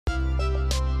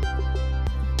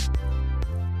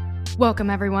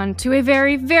Welcome, everyone, to a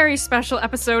very, very special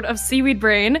episode of Seaweed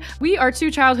Brain. We are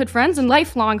two childhood friends and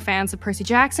lifelong fans of Percy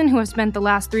Jackson who have spent the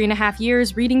last 3.5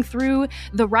 years reading through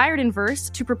the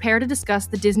Riordanverse to prepare to discuss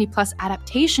the Disney Plus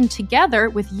adaptation together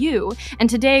with you. And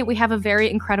today we have a very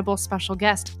incredible special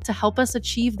guest to help us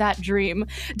achieve that dream.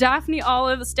 Daphne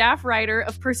Olive, staff writer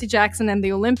of Percy Jackson and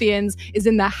the Olympians, is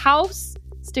in the house.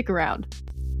 Stick around.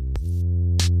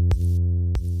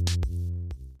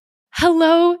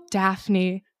 Hello,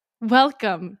 Daphne.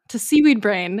 Welcome to Seaweed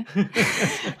Brain.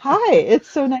 Hi, it's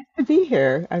so nice to be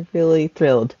here. I'm really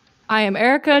thrilled. I am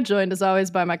Erica, joined as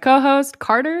always by my co-host,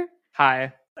 Carter.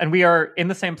 Hi. And we are in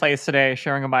the same place today,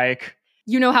 sharing a mic.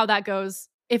 You know how that goes.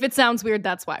 If it sounds weird,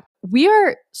 that's why. We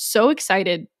are so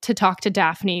excited to talk to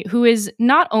Daphne, who is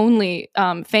not only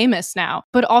famous now,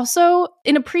 but also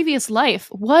in a previous life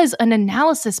was an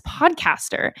analysis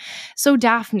podcaster. So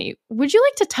Daphne, would you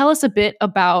like to tell us a bit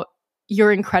about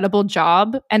your incredible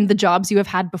job and the jobs you have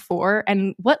had before,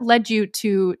 and what led you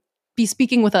to be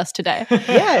speaking with us today?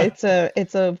 Yeah,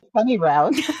 it's a funny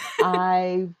route.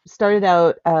 I started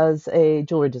out as a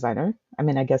jewelry designer. I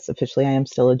mean, I guess officially I am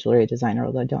still a jewelry designer,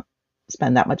 although I don't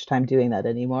spend that much time doing that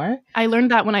anymore. I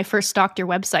learned that when I first stalked your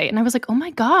website, and I was like, oh my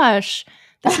gosh,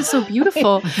 this is so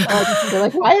beautiful. They're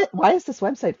like, why is this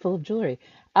website full of jewelry?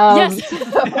 Yes.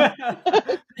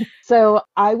 So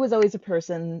I was always a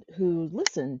person who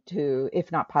listened to, if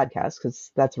not podcasts,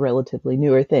 because that's a relatively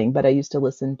newer thing, but I used to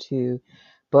listen to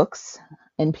books,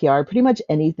 NPR, pretty much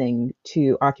anything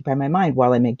to occupy my mind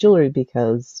while I make jewelry,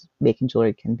 because making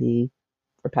jewelry can be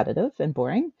repetitive and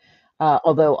boring,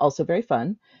 although also very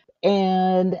fun.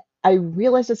 And I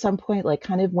realized at some point, like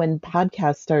kind of when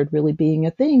podcasts started really being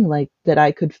a thing, like that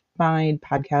I could find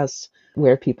podcasts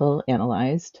where people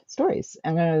analyzed stories,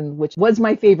 and which was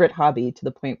my favorite hobby, to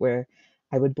the point where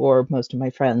I would bore most of my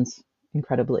friends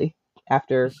incredibly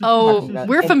after.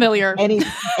 We're familiar.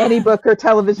 Any book or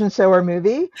television show or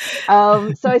movie.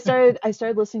 So I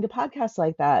started listening to podcasts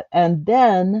like that, and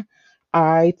then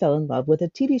I fell in love with a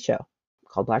TV show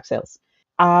called Black Sails.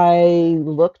 I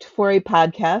looked for a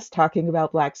podcast talking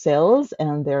about Black Sails,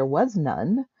 and there was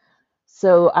none.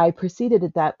 So I proceeded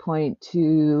at that point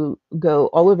to go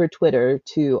all over Twitter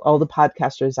to all the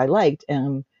podcasters I liked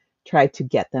and try to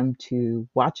get them to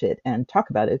watch it and talk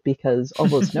about it, because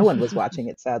almost no one was watching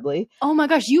it, sadly. Oh my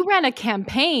gosh, you ran a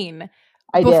campaign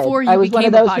before you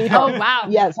became a podcaster. Oh, wow.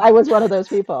 Yes, I was one of those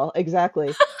people.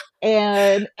 Exactly.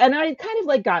 And I kind of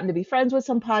like gotten to be friends with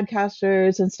some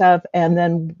podcasters and stuff. And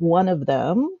then one of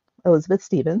them, Elizabeth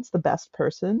Stevens, the best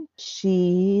person,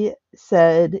 she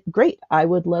said, great, I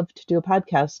would love to do a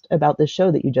podcast about this show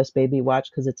that you just made me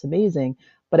watch because it's amazing,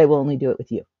 but I will only do it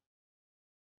with you.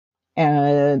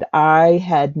 And I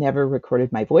had never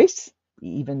recorded my voice,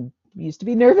 even used to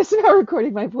be nervous about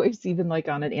recording my voice, even like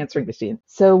on an answering machine.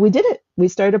 So we did it. We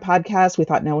started a podcast. We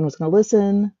thought no one was going to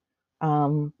listen.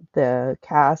 The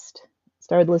cast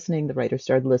started listening, the writers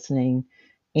started listening,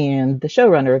 and the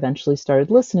showrunner eventually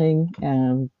started listening,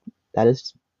 and that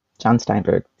is John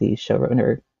Steinberg, the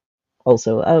showrunner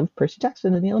also of Percy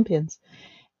Jackson and the Olympians.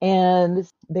 And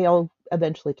they all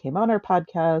eventually came on our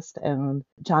podcast, and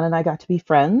John and I got to be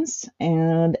friends.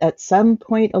 And at some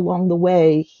point along the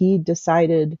way, he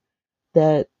decided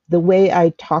that the way I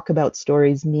talk about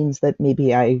stories means that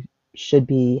maybe I should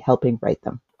be helping write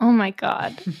them. Oh my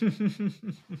God.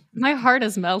 My heart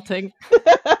is melting.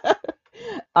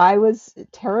 I was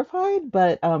terrified,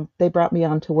 but they brought me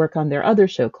on to work on their other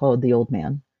show called The Old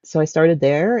Man. So I started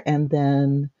there, and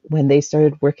then when they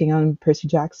started working on Percy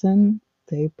Jackson,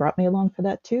 they brought me along for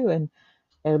that too. And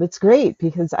it's great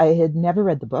because I had never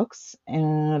read the books,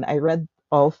 and I read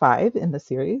all 5 in the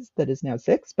series that is now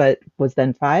 6, but was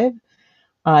then 5.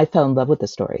 I fell in love with the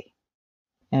story,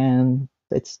 and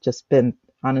it's just been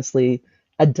honestly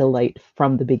a delight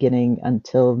from the beginning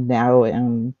until now,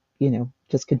 and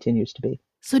just continues to be.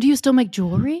 So do you still make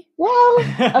jewelry? Well,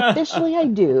 officially I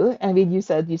do. I mean, you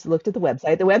said you looked at the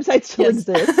website. The website still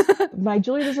exists. My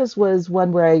jewelry business was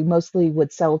one where I mostly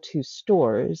would sell to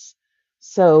stores.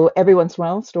 So every once in a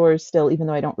while, stores still, even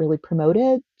though I don't really promote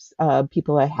it,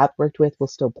 people I have worked with will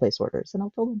still place orders, and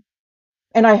I'll fill them.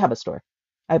 And I have a store.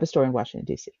 I have a store in Washington,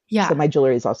 D.C. Yeah. So my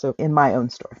jewelry is also in my own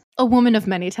store. A woman of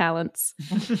many talents.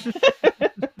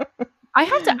 I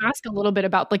have to ask a little bit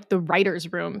about like the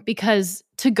writer's room, because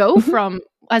to go from,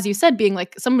 as you said, being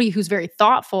like somebody who's very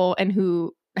thoughtful and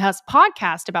who has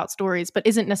podcast about stories, but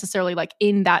isn't necessarily like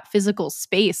in that physical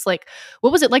space. Like,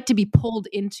 what was it like to be pulled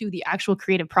into the actual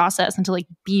creative process and to like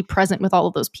be present with all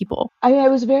of those people? I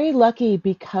was very lucky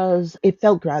because it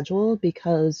felt gradual,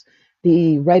 because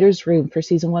the writer's room for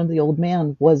season 1 of The Old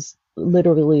Man was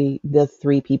literally the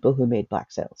 3 people who made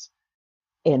Black Sails.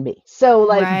 and me. So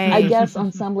like, I Right. guess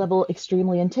on some level,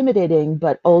 extremely intimidating,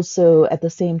 but also at the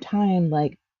same time,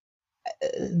 like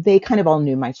they kind of all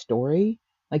knew my story.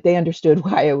 Like they understood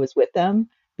why I was with them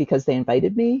because they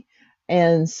invited me.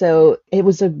 And so it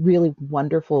was a really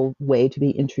wonderful way to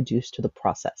be introduced to the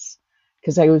process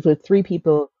because I was with three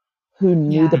people who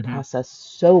knew the Yeah. process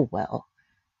so well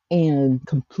and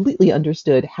completely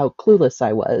understood how clueless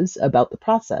I was about the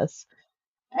process.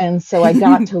 And so I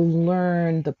got to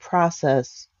learn the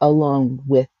process along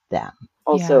with them. Yeah.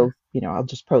 Also, I'll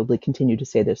just probably continue to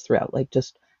say this throughout, like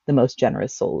just the most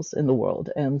generous souls in the world.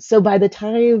 And so by the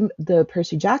time the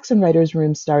Percy Jackson writers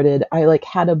room started, I like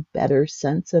had a better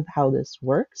sense of how this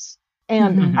works.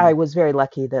 And Mhm. I was very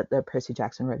lucky that the Percy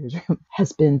Jackson writers room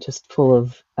has been just full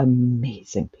of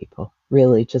amazing people,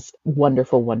 really just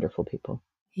wonderful, wonderful people.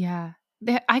 Yeah.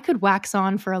 I could wax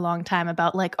on for a long time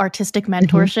about like artistic Mhm.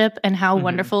 mentorship and how Mhm.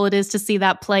 wonderful it is to see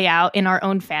that play out in our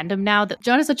own fandom now that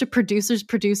John is such a producer's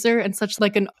producer and such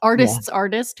like an artist's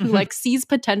artist who like sees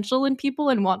potential in people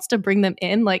and wants to bring them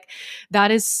in. Like that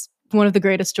is one of the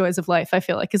greatest joys of life, I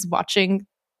feel like, is watching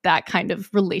that kind of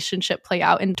relationship play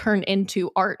out and turn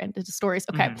into art and into stories.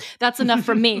 Okay, that's enough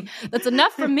from me. That's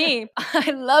enough from me.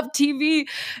 I love TV.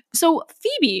 So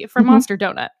Phoebe from Monster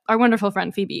Donut, our wonderful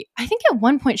friend Phoebe, I think at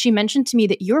one point she mentioned to me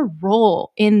that your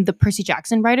role in the Percy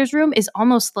Jackson writers room is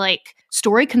almost like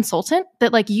story consultant,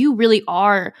 that like you really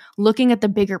are looking at the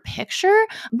bigger picture.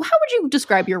 How would you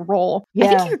describe your role? I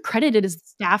think you're credited as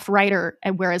staff writer,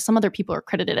 and whereas some other people are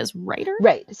credited as writer.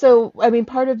 Right. So, I mean,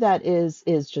 part of that is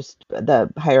just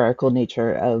the hierarchical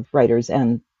nature of writers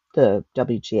and the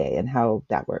WGA and how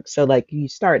that works. So, like, you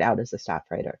start out as a staff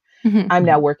writer. Mhm. I'm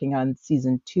now working on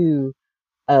season 2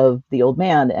 of The Old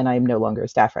Man, and I'm no longer a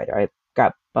staff writer. I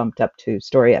got bumped up to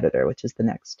story editor, which is the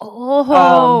next.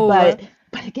 Oh,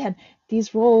 But again,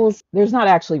 these roles, there's not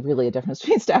actually really a difference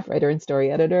between staff writer and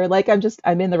story editor. Like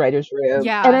I'm in the writer's room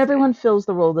Yeah. and everyone fills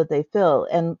the role that they fill.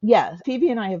 And yeah, Phoebe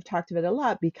and I have talked about it a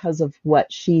lot because of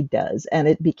what she does. And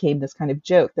it became this kind of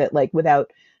joke that like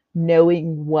without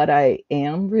knowing what I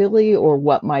am really or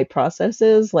what my process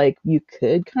is, like you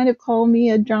could kind of call me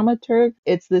a dramaturg.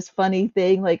 It's this funny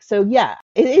thing. Like, so yeah,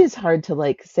 it is hard to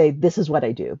like say this is what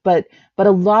I do, but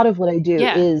a lot of what I do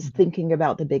Yeah. is thinking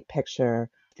about the big picture,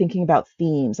 thinking about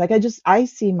themes. Like I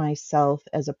see myself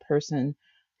as a person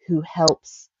who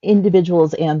helps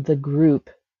individuals and the group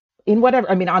in whatever,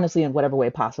 I mean, honestly, in whatever way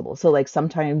possible. So like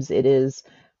sometimes it is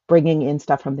bringing in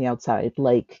stuff from the outside,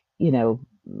 like,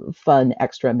 fun,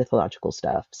 extra mythological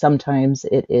stuff. Sometimes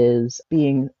it is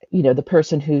being, the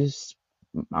person who's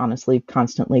honestly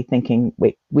constantly thinking,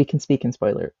 wait, we can speak in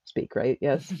spoiler speak, right?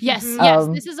 Yes. Yes.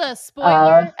 This is a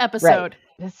spoiler episode.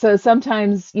 Right. So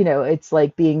sometimes, it's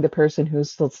like being the person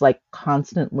who's just like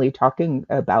constantly talking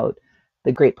about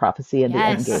the great prophecy and the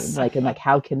end game. Like, and like,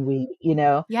 how can we,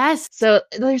 Yes. So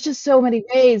there's just so many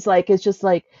ways. Like, it's just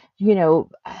like,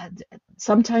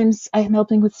 sometimes I'm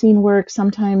helping with scene work,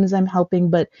 sometimes I'm helping,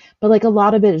 but like a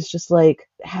lot of it is just like,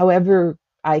 however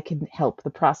I can help the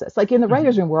process. Like in the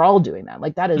writer's room, we're all doing that.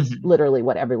 Like that is literally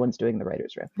what everyone's doing in the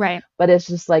writer's room. Right. But it's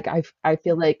just like, I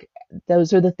feel like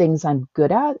those are the things I'm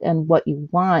good at. And what you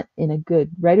want in a good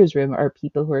writer's room are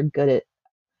people who are good at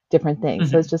different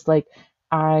things. So it's just like,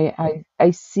 I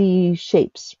see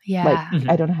shapes. Yeah. Like,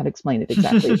 I don't know how to explain it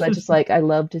exactly, but just like, I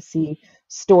love to see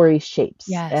story shapes.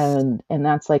 Yes. And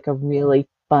that's like a really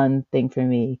fun thing for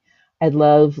me. I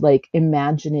love like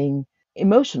imagining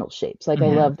emotional shapes. Like I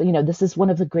love, this is one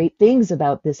of the great things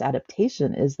about this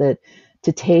adaptation is that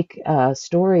to take a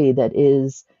story that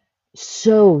is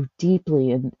so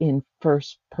deeply in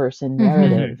first person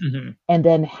narrative and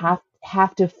then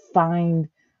have to find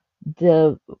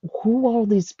who all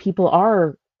these people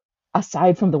are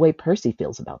aside from the way Percy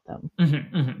feels about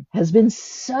them has been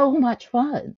so much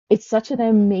fun. It's such an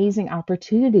amazing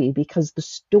opportunity because the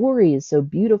story is so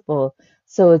beautiful.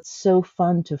 So it's so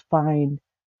fun to find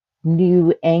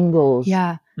new angles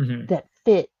that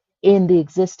fit in the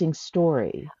existing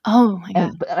story. Oh my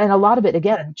God. And a lot of it,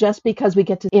 again, just because we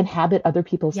get to inhabit other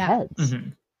people's heads.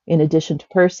 In addition to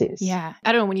Percy's. Yeah.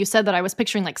 I don't know. When you said that, I was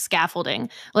picturing like scaffolding.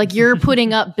 Like you're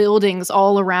putting up buildings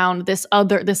all around this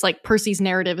like Percy's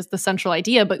narrative is the central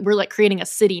idea, but we're like creating a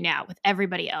city now with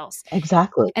everybody else.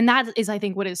 Exactly. And that is, I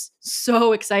think, what is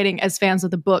so exciting as fans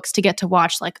of the books to get to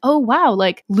watch like, oh, wow,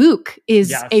 like Luke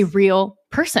is a real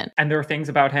person. And there are things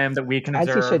about him that we can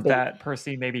observe that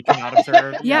Percy maybe cannot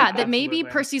observe. That maybe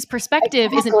Percy's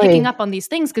perspective isn't picking up on these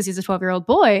things because he's a 12-year-old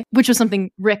boy, which was something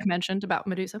Rick mentioned about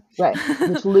Medusa. Right.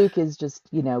 Which Luke is just,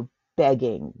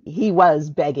 begging. He was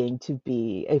begging to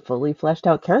be a fully fleshed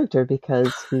out character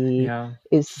because he Yeah.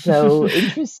 is so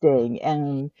interesting.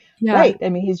 And Yeah. right, I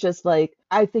mean, he's just like,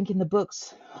 I think in the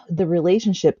books, the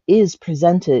relationship is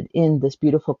presented in this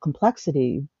beautiful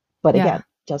complexity, but Yeah. again,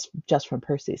 just from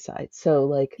Percy's side. So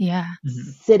like Yeah.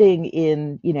 sitting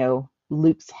in,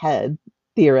 Luke's head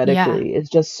theoretically is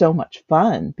just so much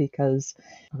fun because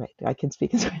right, I can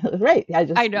speak as right.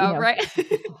 I know, right?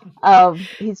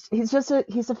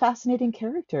 He's a fascinating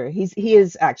character. He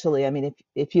is actually, I mean,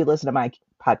 if you listen to my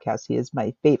podcast, he is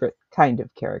my favorite kind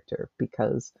of character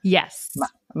because Yes.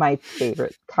 my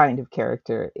favorite kind of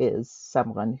character is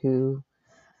someone who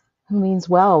means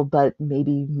well, but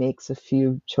maybe makes a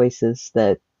few choices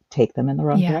that take them in the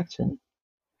wrong direction.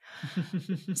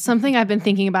 Something I've been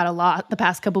thinking about a lot the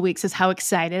past couple weeks is how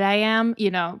excited I am.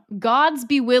 Gods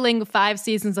be willing 5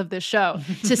 seasons of this show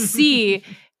to see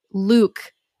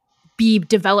Luke be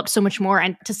developed so much more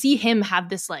and to see him have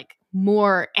this like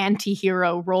more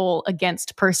anti-hero role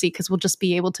against Percy, because we'll just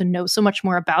be able to know so much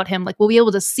more about him. Like we'll be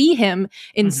able to see him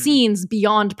in scenes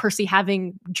beyond Percy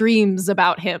having dreams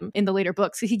about him in the later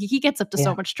books. He gets up to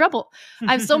so much trouble.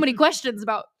 I have so many questions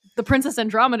about the Princess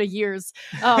Andromeda years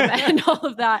and all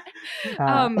of that.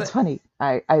 It's funny.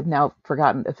 I've now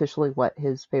forgotten officially what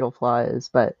his fatal flaw is,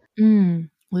 but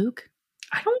Luke?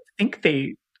 I don't think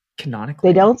they canonically.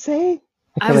 They don't say?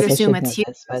 I would assume it's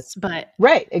Hughes, but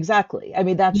right, exactly. I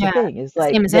mean, that's the thing is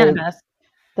like same as Annabeth.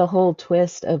 The whole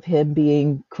twist of him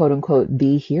being quote unquote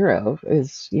the hero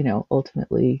is,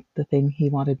 ultimately the thing he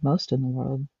wanted most in the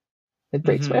world. It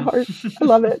breaks my heart. I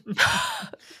love it.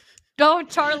 Don't,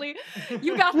 Charlie.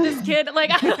 You got this, kid.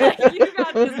 Like you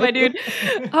got this, my dude.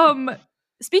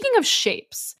 Speaking of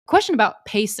shapes, question about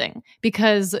pacing,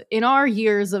 because in our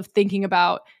years of thinking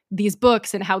about these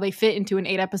books and how they fit into an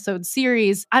 8-episode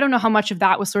series, I don't know how much of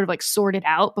that was sort of like sorted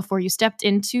out before you stepped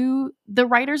into the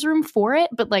writer's room for it,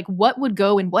 but like what would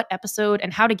go in what episode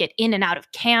and how to get in and out of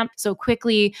camp so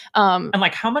quickly. And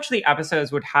like how much of the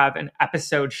episodes would have an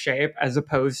episode shape as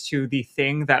opposed to the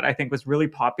thing that I think was really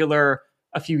popular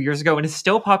a few years ago and is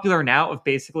still popular now of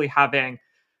basically having,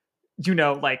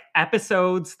 like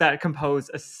episodes that compose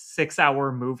a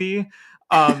 6-hour movie.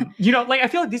 Like I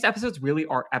feel like these episodes really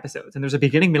are episodes and there's a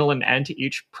beginning, middle, and end to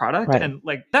each product. Right. And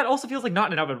like that also feels like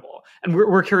not inevitable. And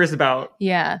we're curious about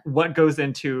what goes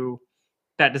into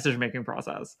that decision-making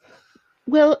process.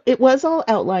 Well, it was all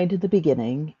outlined at the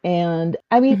beginning. And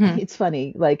I mean, it's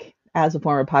funny, like as a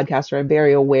former podcaster, I'm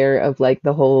very aware of like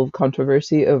the whole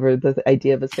controversy over the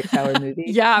idea of a 6-hour movie.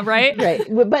 Yeah, right.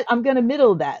 Right. But I'm going to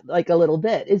middle that like a little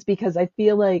bit is because I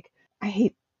feel like I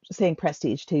hate saying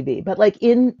prestige TV, but like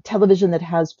in television that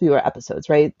has fewer episodes,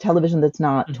 right? Television that's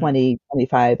not 20,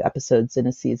 25 episodes in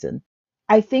a season.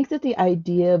 I think that the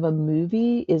idea of a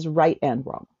movie is right and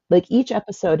wrong. Like each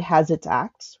episode has its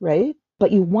acts, right?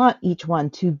 But you want each one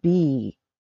to be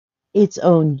its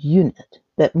own unit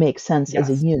that makes sense as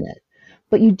a unit.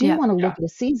 But you do want to look at a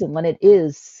season when it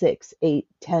is 6, 8,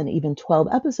 10, even 12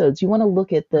 episodes. You want to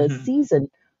look at the season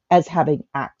as having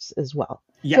acts as well.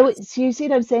 Yes. So you see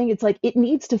what I'm saying? It's like it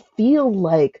needs to feel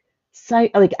like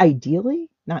ideally,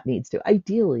 not needs to,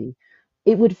 ideally,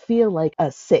 it would feel like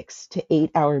a 6 to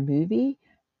 8 hour movie.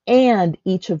 And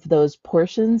each of those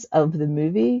portions of the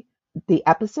movie, the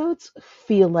episodes,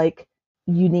 feel like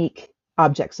unique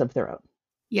objects of their own.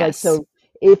 Yes. Like, so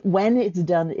when it's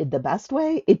done in the best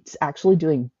way, it's actually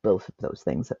doing both of those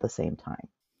things at the same time.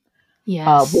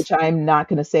 Yes. Which I'm not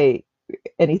going to say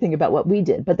anything about what we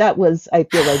did, but that was, I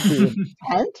feel like the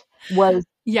intent was,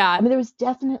 I mean, there was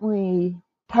definitely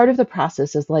part of the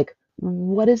process is like,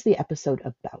 what is the episode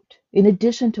about? In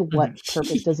addition to what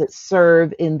purpose does it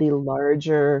serve in the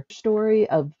larger story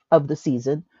of the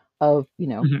season of,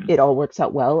 it all works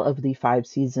out well of the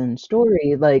 5-season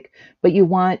story, like, but you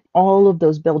want all of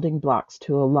those building blocks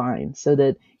to align so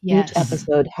that each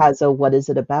episode has a, what is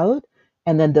it about?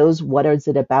 And then those what is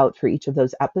it about for each of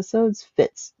those episodes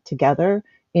fits together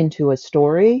into a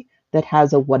story that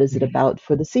has a what is it about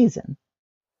for the season.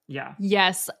 Yeah.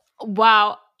 Yes.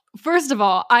 Wow. First of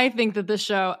all, I think that this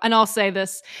show, and I'll say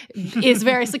this, is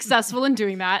very successful in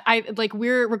doing that.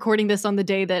 We're recording this on the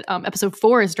day that episode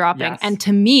 4 is dropping. Yes. And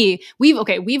to me, we've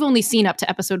only seen up to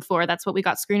episode 4. That's what we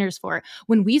got screeners for.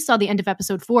 When we saw the end of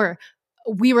episode 4,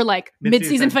 we were like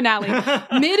mid-season finale.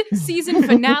 Mid-season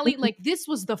finale. Like this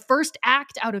was the first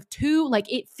act out of 2.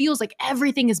 Like it feels like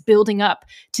everything is building up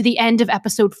to the end of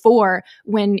episode 4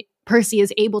 when Percy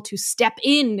is able to step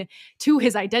in to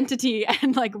his identity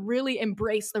and like really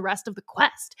embrace the rest of the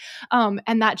quest.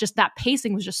 And that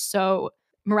pacing was just so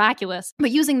miraculous. But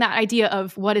using that idea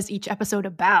of what is each episode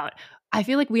about, I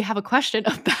feel like we have a question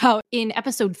about in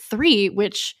episode 3,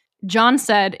 which John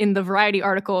said in the Variety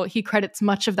article, he credits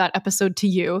much of that episode to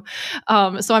you.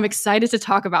 So I'm excited to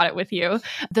talk about it with you.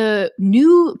 The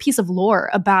new piece of lore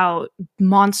about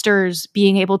monsters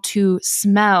being able to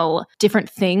smell different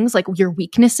things, like your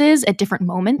weaknesses at different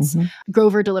moments.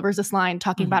 Grover delivers this line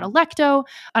talking about Electo.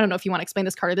 I don't know if you want to explain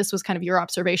this, Carter. This was kind of your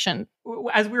observation.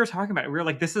 As we were talking about it, we were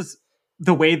like, this is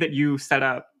the way that you set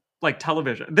up like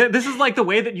television. This is like the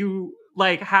way that you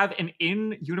like have an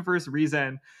in-universe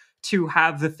reason to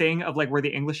have the thing of like where the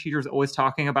English teacher is always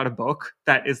talking about a book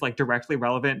that is like directly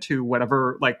relevant to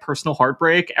whatever like personal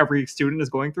heartbreak every student is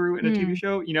going through in a TV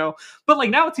show, you know? But like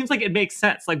now it seems like it makes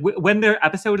sense. Like when their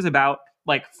episode is about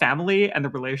like family and the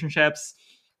relationships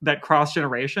that cross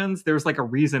generations, there's like a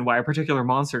reason why a particular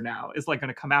monster now is like going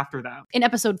to come after them. In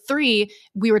episode 3,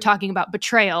 we were talking about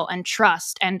betrayal and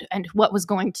trust and what was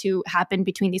going to happen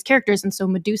between these characters. And so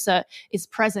Medusa is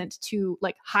present to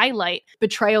like highlight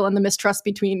betrayal and the mistrust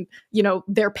between, you know,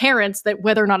 their parents, that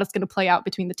whether or not it's going to play out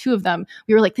between the two of them.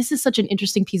 We were like, this is such an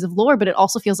interesting piece of lore, but it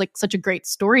also feels like such a great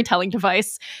storytelling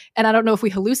device. And I don't know if we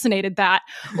hallucinated that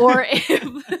or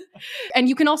if, and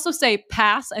you can also say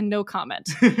pass and no comment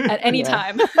at any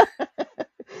time.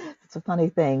 It's a funny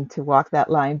thing to walk that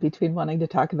line between wanting to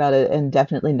talk about it and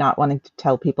definitely not wanting to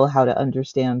tell people how to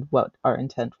understand what our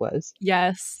intent was.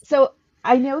 Yes. So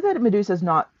I know that Medusa is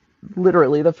not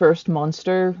literally the first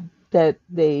monster that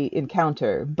they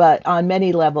encounter, but on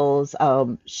many levels,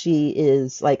 she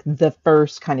is like the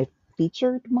first kind of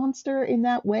featured monster in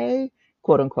that way.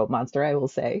 Quote unquote monster, I will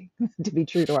say, to be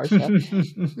true to our show.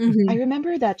 I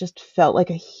remember that just felt like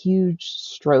a huge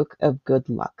stroke of good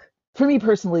luck. For me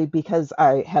personally, because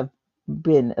I have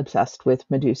been obsessed with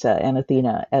Medusa and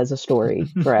Athena as a story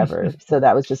forever. So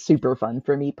that was just super fun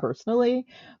for me personally.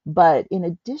 But in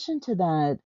addition to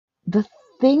that, the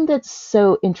thing that's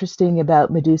so interesting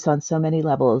about Medusa on so many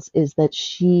levels is that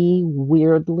she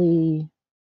weirdly,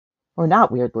 or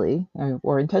not weirdly,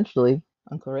 or intentionally,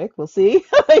 Uncle Rick, we'll see.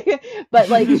 But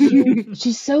like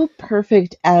she's so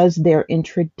perfect as their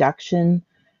introduction,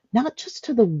 not just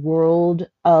to the world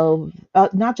of,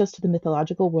 not just to the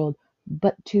mythological world,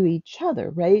 but to each other,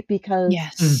 right? Because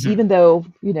even though,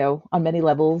 you know, on many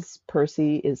levels,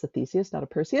 Percy is a Theseus, not a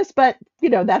Perseus, but, you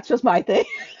know, that's just my thing.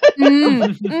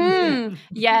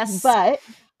 Yes.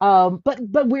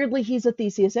 But weirdly, he's a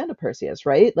Theseus and a Perseus,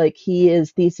 right? Like he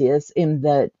is Theseus in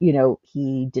that, you know,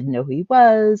 he didn't know who he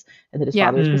was and that his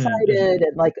father was beside it.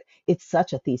 And like, it's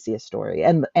such a Theseus story.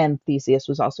 And Theseus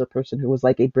was also a person who was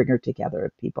like a bringer together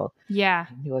of people. Yeah.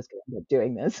 I knew I was going to end up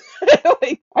doing this.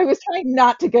 Like, I was trying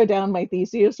not to go down my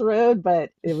Theseus road, but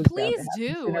it was Please bound to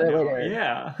happen do. sooner or later.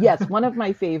 Yeah. Yes, one of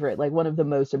my favorite, like one of the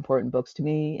most important books to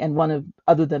me, and one of,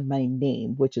 other than my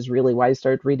name, which is really why I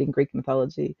started reading Greek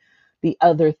mythology. The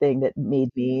other thing that made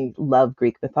me love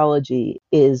Greek mythology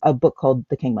is a book called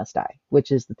The King Must Die,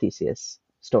 which is the Theseus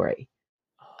story.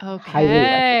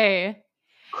 Okay.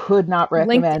 Could not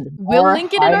recommend. We'll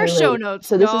link it in our show notes.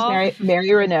 So this is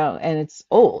Mary Renaud, and it's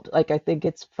old. Like I think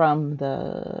it's from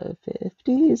the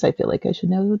 50s. I feel like I should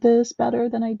know this better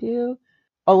than I do.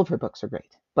 All of her books are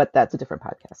great, but that's a different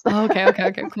podcast.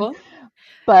 Okay, cool.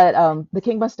 But The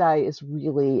King Must Die is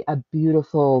really a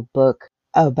beautiful book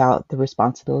about the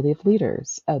responsibility of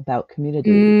leaders, about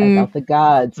community, about the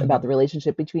gods, about the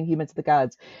relationship between humans and the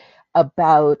gods,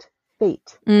 about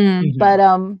fate. But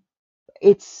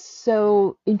it's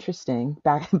so interesting.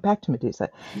 Back to Medusa.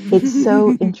 It's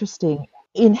so interesting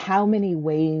in how many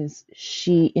ways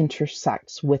she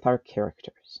intersects with our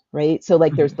characters, right? So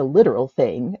like there's the literal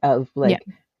thing of like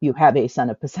you have a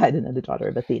son of Poseidon and a daughter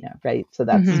of Athena, right? So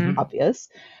that's obvious.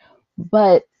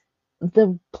 But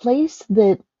the place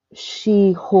that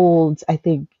she holds, I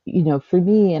think, you know, for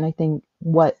me, and I think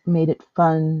what made it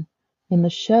fun in the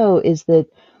show is that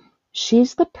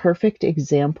she's the perfect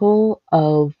example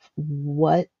of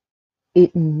what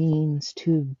it means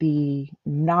to be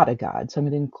not a god. So I'm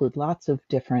going to include lots of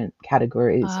different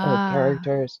categories of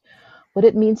characters. What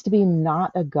it means to be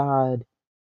not a god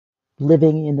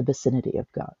living in the vicinity of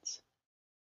gods.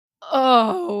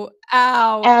 Oh,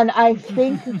 ow. And I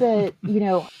think that, you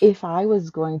know, if I was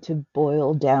going to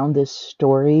boil down this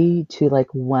story to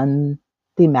like one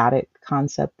thematic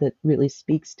concept that really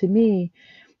speaks to me,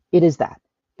 it is that.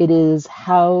 It is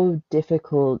how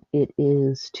difficult it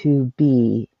is to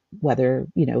be, whether,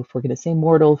 you know, if we're going to say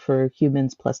mortal for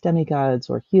humans plus demigods,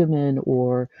 or human,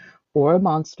 or a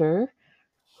monster,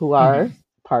 who are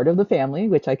part of the family,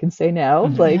 which I can say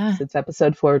now, since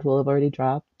episode 4 it will have already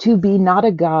dropped. To be not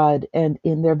a god and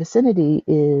in their vicinity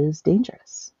is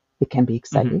dangerous. It can be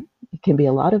exciting. It can be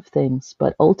a lot of things,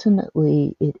 but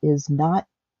ultimately it is not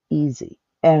easy.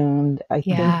 And I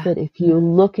think that if you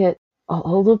look at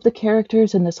all of the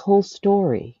characters in this whole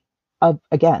story of,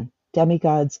 again,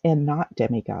 demigods and not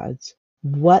demigods,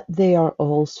 what they are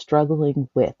all struggling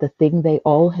with, the thing they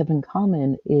all have in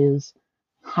common is,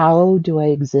 how do I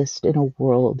exist in a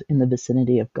world in the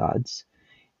vicinity of gods?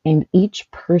 And each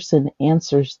person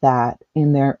answers that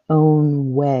in their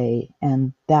own way.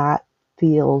 And that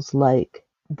feels like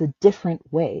the different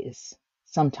ways.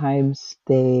 Sometimes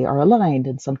they are aligned,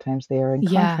 and sometimes they are in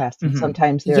contrast, and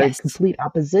sometimes they're in Yes. complete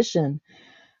opposition.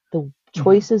 The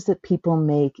choices that people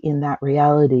make in that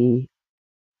reality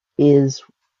is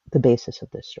the basis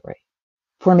of this story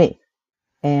for me.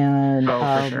 And,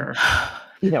 for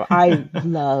sure. I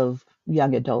love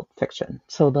young adult fiction.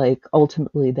 So, like,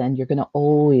 ultimately, then you're going to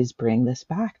always bring this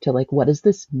back to, like, what does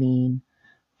this mean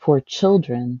for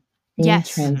children in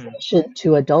transition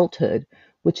to adulthood,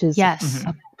 which is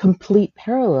a complete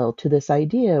parallel to this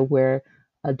idea where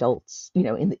adults,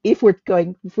 if we're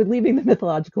leaving the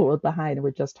mythological world behind and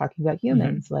we're just talking about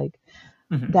humans, like,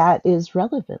 that is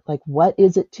relevant. Like, what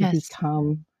is it to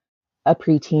become a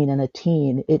preteen and a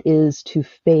teen? It is to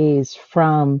phase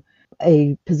from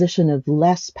a position of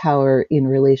less power in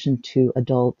relation to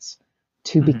adults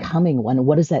to becoming one.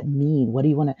 What does that mean? What do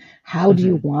you want to, how do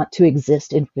you want to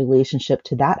exist in relationship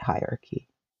to that hierarchy?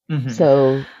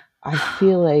 So I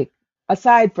feel like,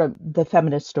 aside from the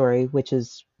feminist story, which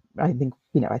is, I think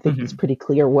it's pretty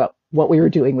clear what we were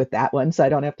doing with that one, so I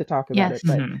don't have to talk about it,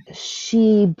 but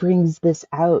she brings this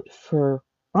out for,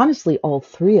 honestly, all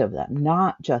three of them,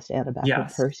 not just Annabeth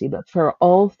and Percy, but for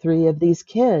all three of these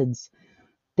kids.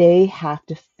 They have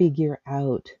to figure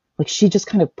out, like, she just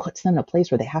kind of puts them in a place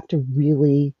where they have to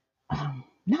really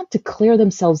not declare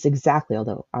themselves exactly,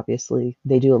 although obviously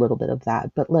they do a little bit of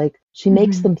that, but, like, she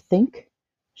makes them think.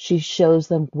 She shows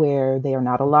them where they are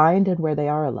not aligned and where they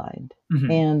are aligned.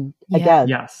 And again,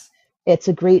 it's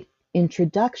a great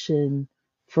introduction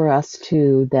for us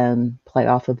to then play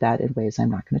off of that in ways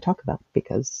I'm not going to talk about,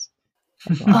 because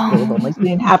they've only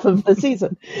seen half of the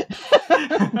season.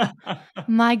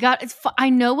 My God, I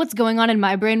know what's going on in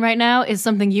my brain right now is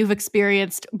something you've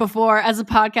experienced before as a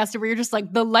podcaster, where you're just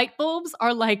like, the light bulbs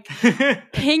are like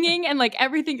pinging, and like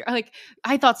everything. Like,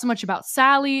 I thought so much about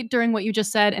Sally during what you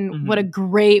just said, and what a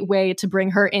great way to bring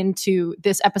her into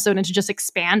this episode and to just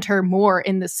expand her more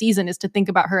in this season is to think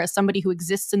about her as somebody who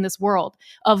exists in this world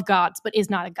of gods but is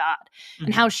not a god,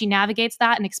 and how she navigates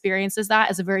that and experiences that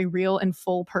as a very real and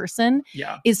full person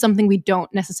is something we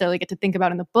don't necessarily get to think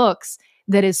about in the books,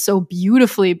 that is so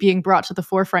beautifully being brought to the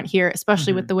forefront here,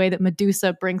 especially with the way that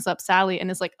Medusa brings up Sally and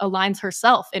is like aligns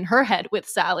herself in her head with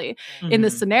Sally in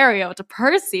this scenario to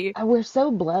Percy. We're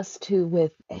so blessed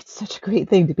it's such a great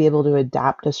thing to be able to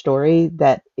adapt a story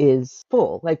that is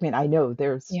full. Like, I mean, I know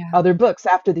there's other books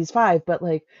after these 5, but,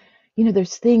 like,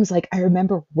 there's things, like, I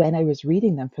remember when I was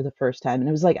reading them for the first time, and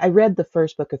it was like, I read the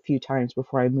first book a few times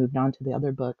before I moved on to the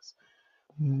other books.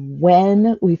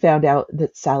 When we found out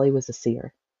that Sally was a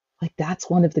seer, like, that's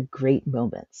one of the great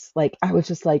moments. Like, I was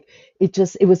just like, it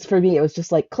was, for me, it was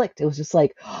just like clicked. It was just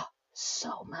like,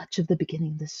 so much of the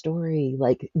beginning of the story,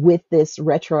 like, with this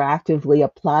retroactively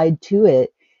applied to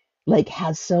it, like,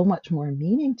 has so much more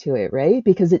meaning to it, right?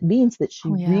 Because it means that she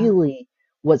really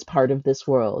was part of this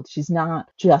world. She's not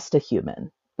just a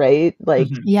human, right? Like,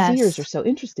 seers are so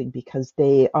interesting because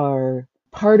they are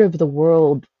part of the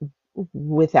world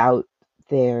without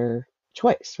their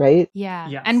choice, right?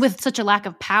 And with such a lack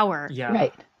of power.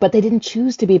 Right. But they didn't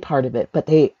choose to be part of it, but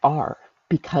they are,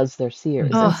 because they're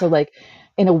seers. And so, like,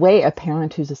 in a way, a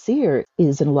parent who's a seer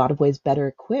is in a lot of ways better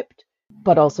equipped,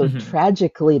 but also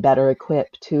tragically better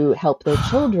equipped to help their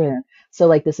children. So,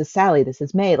 like, this is Sally, this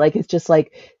is May. Like, it's just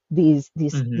like these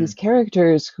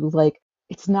characters who, like,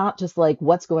 it's not just like,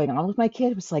 what's going on with my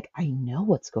kid? It was like, I know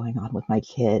what's going on with my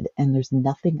kid, and there's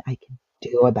nothing I can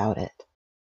do about it.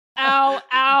 Ow,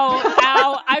 ow,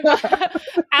 ow.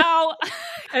 Ow.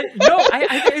 No,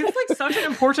 it's like such an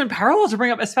important parallel to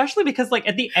bring up, especially because, like,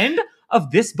 at the end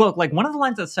of this book, like, one of the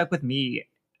lines that stuck with me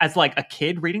as, like, a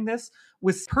kid reading this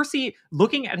was Percy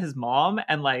looking at his mom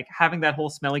and, like, having that whole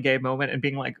smelly gay moment and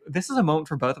being like, this is a moment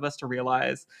for both of us to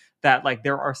realize that, like,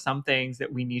 there are some things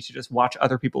that we need to just watch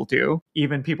other people do,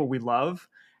 even people we love.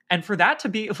 And for that to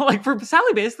be, like, for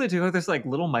Sally basically to go this, like,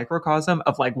 little microcosm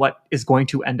of, like, what is going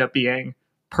to end up being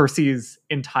Percy's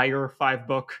entire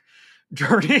 5-book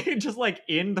journey, just, like,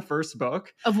 in the first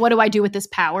book of what do I do with this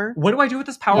power? What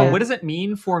does it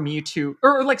mean for me to,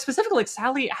 or, like, specifically, like,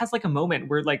 Sally has, like, a moment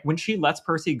where, like, when she lets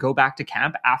Percy go back to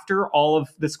camp after all of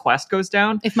this quest goes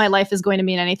down, if my life is going to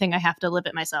mean anything, I have to live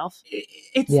it myself.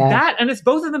 It's that, and it's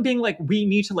both of them being like, we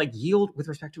need to, like, yield with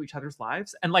respect to each other's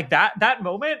lives, and, like, that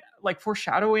moment, like,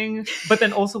 foreshadowing, but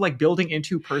then also, like, building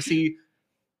into Percy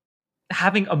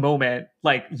having a moment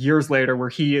like years later where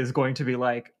he is going to be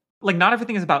like not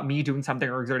everything is about me doing something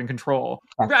or exerting control.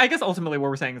 Yeah. I guess ultimately what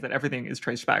we're saying is that everything is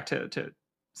traced back to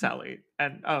Sally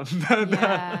and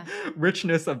the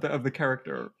richness of the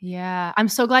character. Yeah. I'm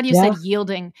so glad you said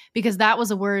yielding, because that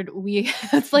was a word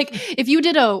it's like if you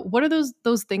did what are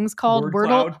those things called?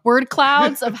 Word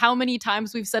clouds of how many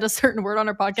times we've said a certain word on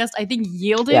our podcast. I think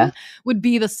yielding would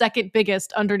be the second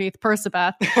biggest underneath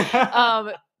Percabeth.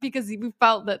 Because we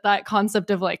felt that concept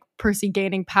of like Percy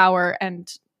gaining power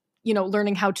and,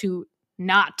 learning how to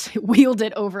not wield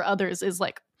it over others is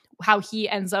like how he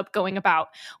ends up going about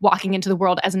walking into the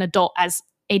world as an adult, as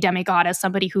a demigod, as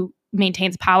somebody who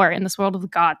maintains power in this world of the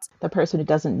gods. The person who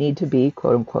doesn't need to be,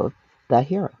 quote unquote, the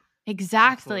hero.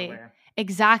 Exactly.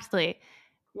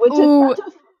 Which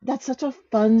that's such a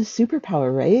fun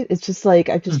superpower, right? It's just like,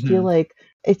 I just feel like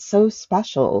it's so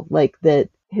special, like that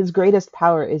his greatest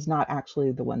power is not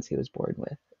actually the ones he was born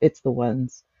with. It's the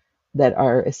ones that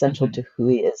are essential to who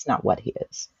he is, not what he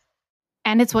is.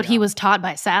 And it's what he was taught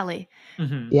by Sally.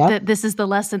 That this is the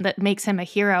lesson that makes him a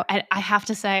hero. And I have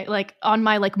to say, like, on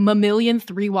my millionth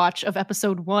rewatch of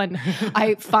episode 1,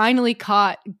 I finally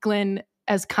caught Glenn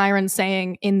as Chiron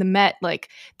saying in the Met, like,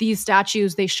 these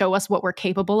statues, they show us what we're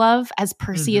capable of, as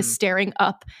Percy is staring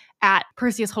up at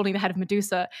Perseus holding the head of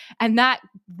Medusa. And that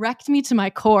wrecked me to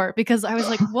my core, because I was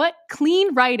like, what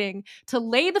clean writing to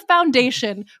lay the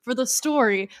foundation for the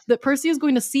story that Percy is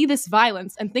going to see this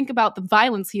violence and think about the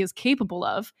violence he is capable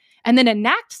of, and then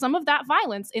enact some of that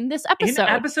violence in this episode. In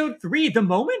episode 3, the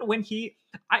moment when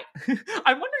I'm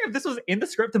wondering if this was in the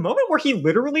script, the moment where he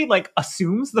literally like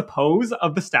assumes the pose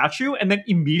of the statue and then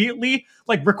immediately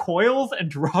like recoils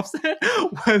and drops it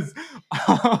was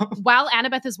while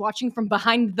Annabeth is watching from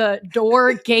behind the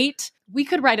door gate. We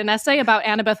could write an essay about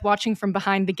Annabeth watching from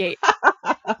behind the gate.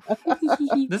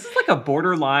 This is like a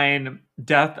borderline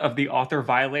death of the author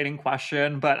violating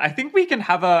question, but I think we can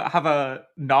have a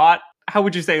not, how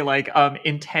would you say, like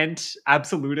intent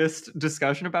absolutist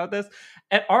discussion about this.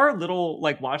 At our little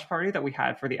like watch party that we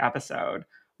had for the episode,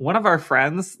 one of our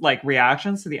friends like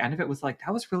reactions to the end of it was like,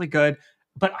 that was really good,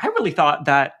 but I really thought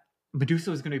that Medusa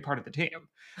was going to be part of the team.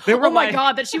 They were my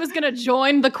God, that she was going to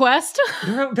join the quest.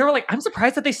 They were like, I'm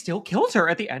surprised that they still killed her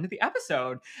at the end of the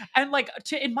episode. And like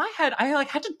in my head, I like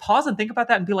had to pause and think about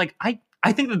that and be like, I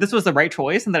think that this was the right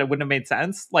choice and that it wouldn't have made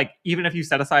sense, like even if you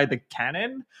set aside the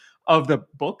canon of the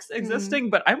books existing.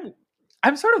 But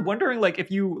I'm sort of wondering, like,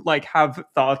 if you like have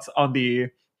thoughts on the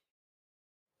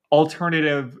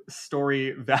alternative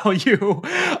story value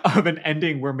of an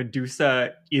ending where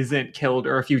Medusa isn't killed,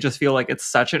 or if you just feel like it's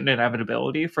such an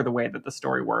inevitability for the way that the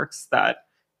story works that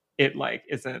it like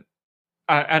isn't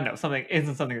I don't know, something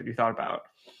that you thought about.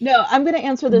 No, I'm going to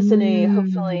answer this in a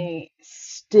hopefully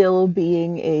still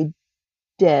being a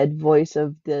dead voice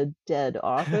of the dead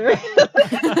author.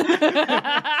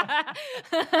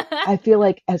 I feel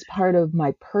like as part of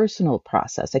my personal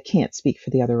process, I can't speak for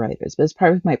the other writers, but as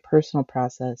part of my personal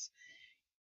process,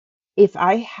 if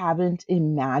I haven't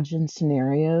imagined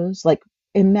scenarios, like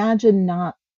imagine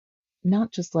not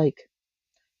just like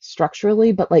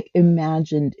structurally, but like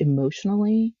imagined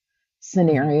emotionally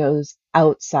scenarios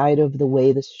outside of the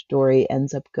way the story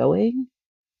ends up going,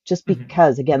 just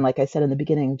because, again, like I said in the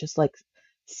beginning, just like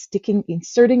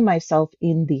inserting myself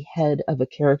in the head of a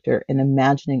character and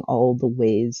imagining all the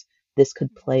ways this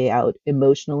could play out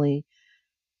emotionally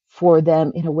for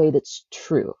them in a way that's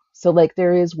true. So like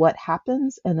there is what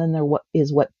happens and then there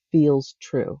is what feels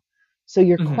true. So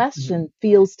your question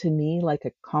feels to me like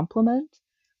a compliment,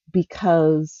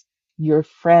 because your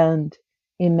friend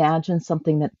imagined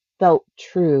something that felt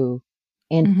true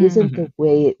and isn't the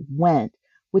way it went,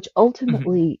 which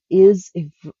ultimately is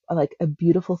like a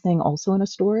beautiful thing also in a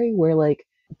story where like,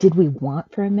 did we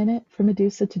want for a minute for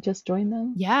Medusa to just join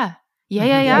them? Yeah.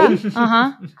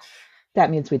 Uh-huh. That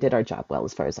means we did our job well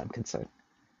as far as I'm concerned.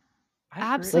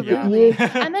 Absolutely.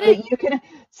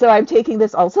 So I'm taking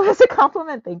this also as a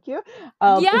compliment. Thank you.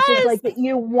 It's just like that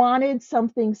you wanted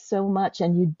something so much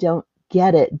and you don't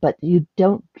get it, but you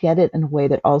don't get it in a way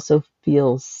that also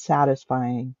feels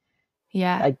satisfying.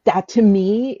 Yeah. Like that to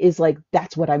me is like,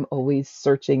 that's what I'm always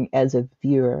searching as a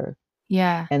viewer.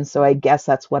 Yeah. And so I guess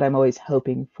that's what I'm always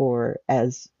hoping for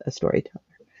as a storyteller.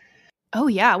 Oh,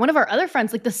 yeah. One of our other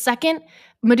friends, like the second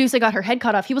Medusa got her head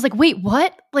cut off, he was like, wait,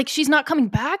 what? Like, she's not coming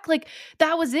back? Like,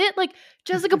 that was it? Like,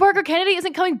 Jessica Parker Kennedy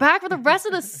isn't coming back for the rest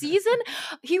of the season?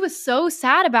 He was so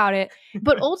sad about it.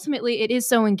 But ultimately, it is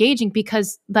so engaging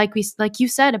because, like you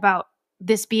said about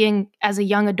this being, as a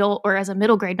young adult or as a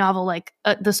middle grade novel, like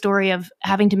the story of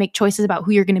having to make choices about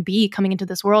who you're going to be coming into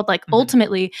this world. Like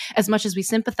ultimately, as much as we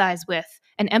sympathize with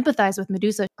and empathize with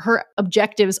Medusa, her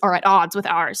objectives are at odds with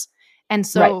ours. And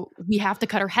so we have to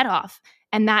cut her head off.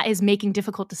 And that is making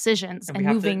difficult decisions and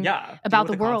moving about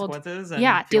the world.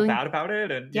 And feel bad about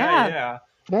it. And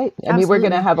Right. I mean, we're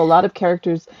going to have a lot of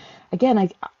characters. Again,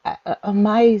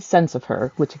 my sense of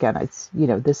her, which again, it's,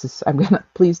 this is,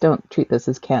 please don't treat this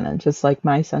as canon. Just like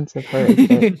my sense of her is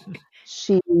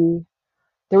that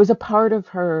there was a part of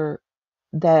her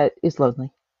that is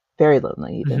lonely, very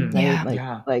lonely even,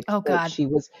 right? Oh God.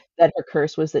 That her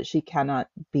curse was that she cannot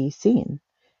be seen.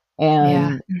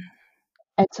 And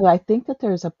so I think that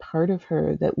there's a part of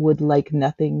her that would like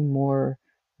nothing more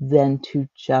than to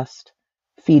just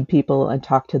feed people and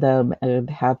talk to them and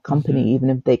have company, even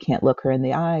if they can't look her in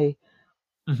the eye.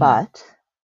 But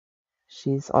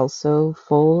she's also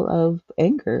full of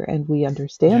anger, and we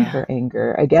understand her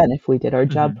anger. Again, if we did our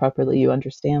job properly, you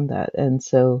understand that. And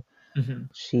so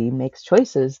she makes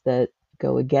choices that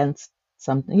go against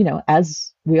something,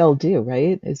 as we all do,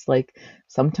 right? It's like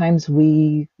sometimes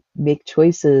we make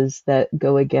choices that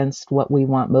go against what we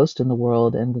want most in the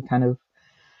world, and we kind of,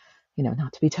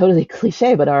 not to be totally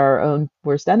cliche, but our own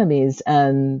worst enemies.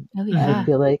 And I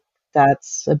feel like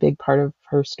that's a big part of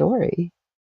her story.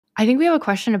 I think we have a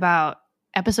question about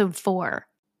episode 4.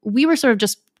 We were sort of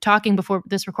just talking before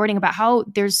this recording about how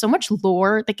there's so much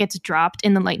lore that gets dropped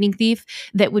in The Lightning Thief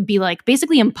that would be like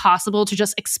basically impossible to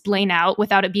just explain out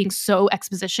without it being so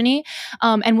exposition-y.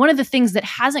 And one of the things that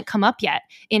hasn't come up yet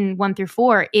in 1 through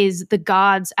 4 is the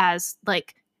gods as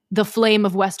like the flame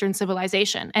of Western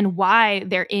civilization and why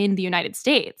they're in the United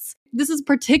States. This is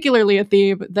particularly a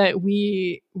theme that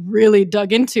we really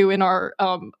dug into in our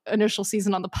initial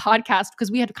season on the podcast,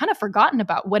 because we had kind of forgotten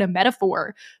about what a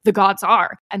metaphor the gods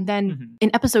are. And then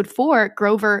in episode 4,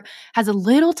 Grover has a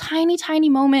little tiny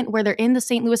moment where they're in the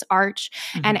St. Louis Arch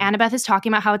and Annabeth is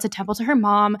talking about how it's a temple to her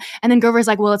mom. And then Grover's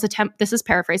like, well, it's a this is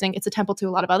paraphrasing, it's a temple to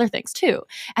a lot of other things too.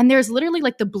 And there's literally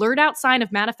like the blurred out sign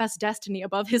of manifest destiny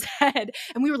above his head.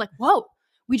 And we were like, whoa,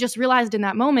 we just realized in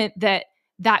that moment that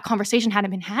conversation hadn't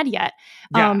been had yet.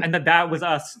 And that was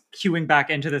us cueing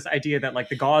back into this idea that like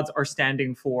the gods are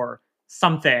standing for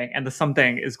something, and the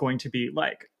something is going to be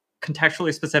like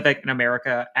contextually specific in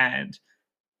America and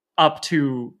up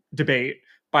to debate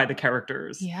by the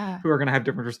characters who are going to have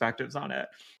different perspectives on it.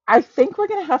 I think we're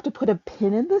going to have to put a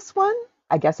pin in this one.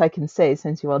 I guess I can say,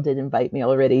 since you all did invite me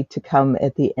already to come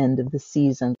at the end of the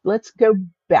season, let's go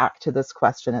back to this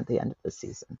question at the end of the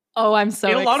season. Oh, I'm so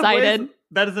excited. In a lot of ways,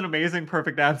 that is an amazing,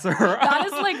 perfect answer. That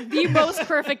is like the most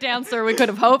perfect answer we could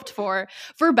have hoped for.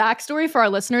 For backstory for our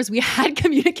listeners, we had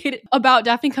communicated about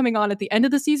Daphne coming on at the end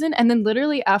of the season. And then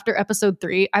literally after episode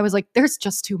 3, I was like, there's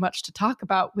just too much to talk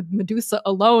about with Medusa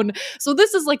alone. So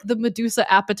this is like the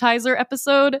Medusa appetizer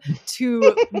episode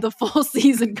to the full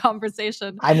season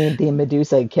conversation. I mean, the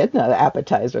Medusa echidna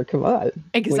appetizer. Come on.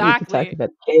 Exactly. We need to talk about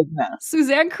echidna.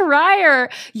 Suzanne Cryer.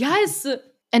 Yes.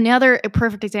 Another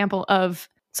perfect example of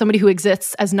somebody who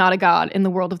exists as not a god in the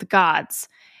world of the gods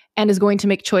and is going to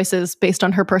make choices based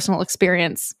on her personal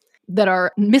experience that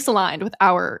are misaligned with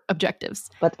our objectives.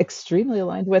 But extremely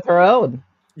aligned with her own.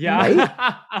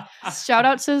 Yeah. Right? Shout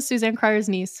out to Suzanne Crier's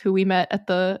niece, who we met at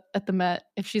the Met.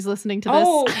 If she's listening to this.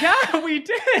 Oh, yeah, we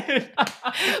did.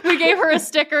 We gave her a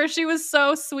sticker. She was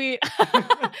so sweet.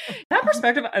 That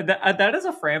perspective, that is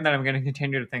a frame that I'm going to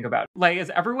continue to think about. Like,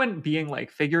 is everyone being like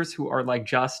figures who are like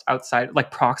just outside, like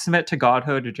proximate to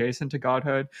godhood, adjacent to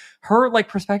godhood? Her like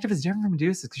perspective is different from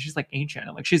Medusa's because she's like ancient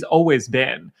and like she's always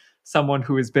been someone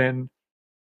who has been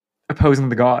opposing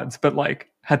the gods, but like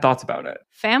had thoughts about it.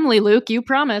 Family, Luke, you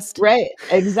promised. Right,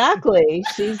 exactly.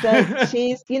 She's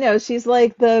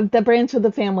like the branch of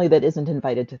the family that isn't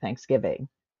invited to Thanksgiving,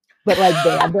 but like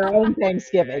they have their own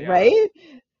Thanksgiving, right?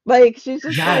 Like she's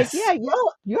just like, yeah,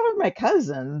 you're my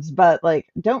cousins, but like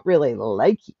don't really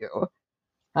like you.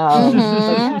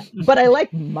 But I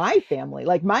like my family,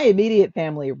 like my immediate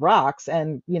family rocks,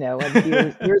 and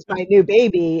and here's my new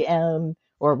baby,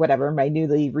 or whatever, my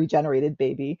newly regenerated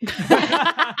baby.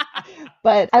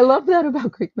 But I love that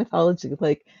about Greek mythology.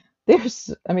 Like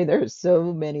there's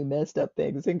so many messed up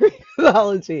things in Greek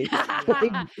mythology,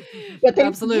 but they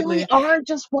really are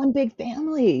just one big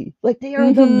family. Like they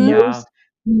are the most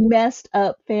messed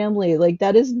up family. Like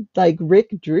that is like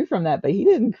Rick drew from that, but he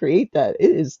didn't create that.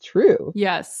 It is true.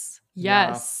 Yes.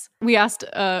 Yes. We got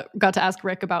to ask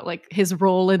Rick about like his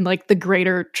role in like the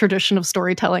greater tradition of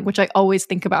storytelling, which I always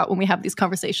think about when we have these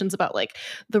conversations about like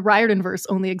the Riordan verse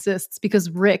only exists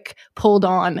because Rick pulled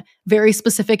on very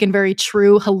specific and very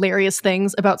true, hilarious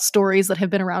things about stories that have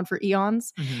been around for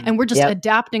eons. Mm-hmm. And we're just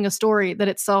adapting a story that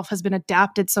itself has been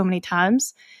adapted so many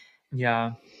times.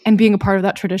 Yeah. And being a part of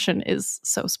that tradition is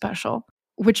so special,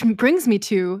 which brings me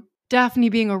to Daphne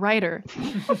being a writer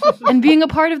and being a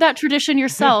part of that tradition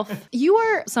yourself. You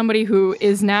are somebody who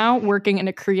is now working in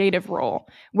a creative role,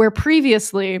 where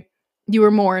previously you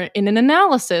were more in an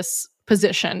analysis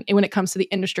position when it comes to the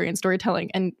industry and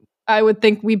storytelling. And I would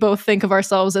think we both think of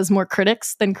ourselves as more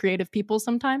critics than creative people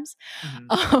sometimes.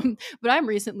 But I'm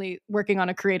recently working on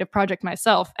a creative project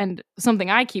myself. And something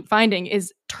I keep finding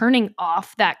is turning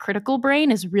off that critical brain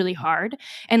is really hard,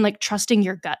 and like trusting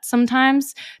your gut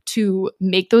sometimes to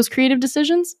make those creative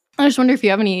decisions. I just wonder if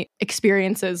you have any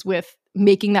experiences with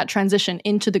making that transition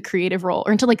into the creative role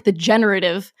or into like the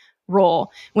generative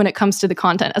role when it comes to the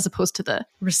content as opposed to the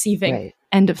receiving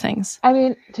end of things. I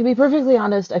mean, to be perfectly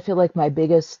honest, I feel like my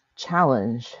biggest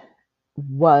challenge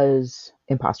was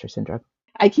imposter syndrome.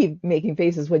 I keep making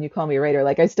faces when you call me a writer.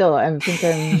 Like I think I'm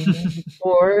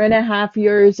 4.5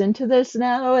 years into this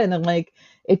now. And I'm like,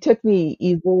 it took me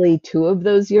easily 2 of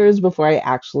those years before I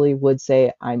actually would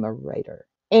say I'm a writer.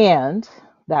 And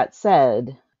that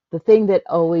said, the thing that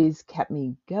always kept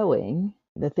me going,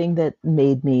 the thing that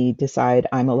made me decide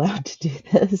I'm allowed to do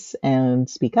this and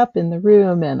speak up in the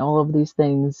room and all of these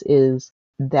things is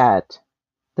that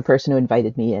the person who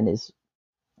invited me in is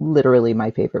literally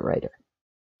my favorite writer.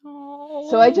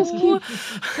 So I just keep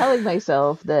telling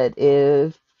myself that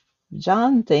if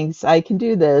John thinks I can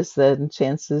do this, then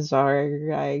chances are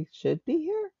I should be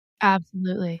here.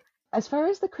 Absolutely. As far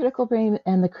as the critical brain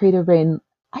and the creative brain,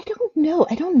 I don't know.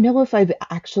 I don't know if I've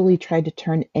actually tried to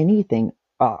turn anything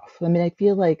off. I mean, I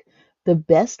feel like the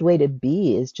best way to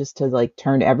be is just to like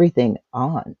turn everything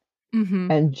on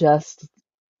and just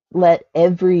let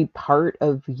every part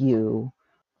of you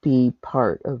be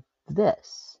part of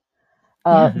this.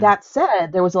 That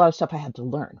said, there was a lot of stuff I had to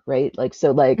learn, right? Like,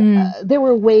 so like there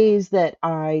were ways that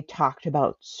I talked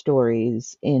about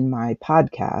stories in my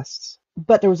podcasts,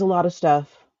 but there was a lot of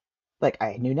stuff like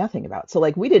I knew nothing about. So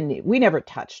like we never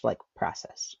touched like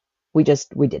process. We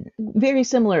didn't. Very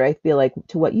similar, I feel like,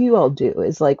 to what you all do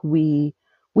is like we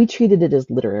treated it as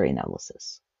literary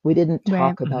analysis. We didn't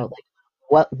talk about like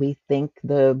what we think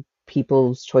the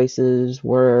people's choices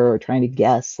were, or trying to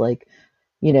guess like,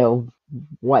 you know,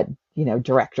 what, you know,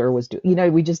 director was doing. You know,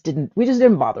 we just didn't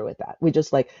bother with that. We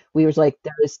was like,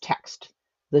 there is text.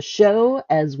 The show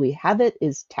as we have it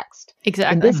is text.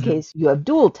 Exactly. In this case, you have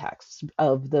dual texts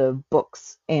of the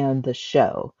books and the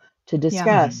show to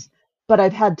discuss, but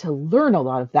I've had to learn a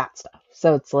lot of that stuff.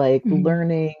 So it's like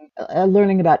learning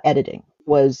about editing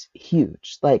was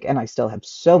huge. Like, and I still have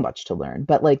so much to learn,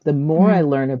 but like the more I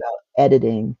learn about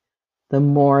editing, the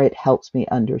more it helps me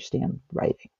understand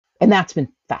writing. And that's been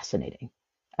fascinating.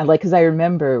 And like, because I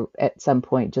remember at some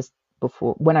point just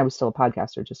before, when I was still a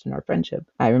podcaster, just in our friendship,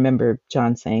 I remember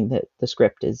John saying that the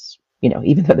script is, you know,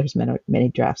 even though there's many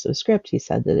drafts of a script, he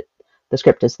said that the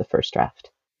script is the first draft.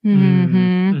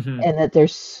 And that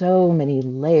there's so many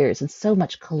layers and so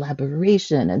much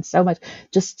collaboration and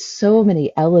so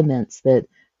many elements that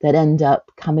end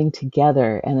up coming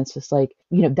together. And it's just like,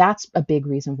 you know, that's a big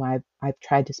reason why I've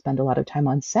tried to spend a lot of time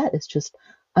on set. It's just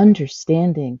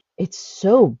understanding. It's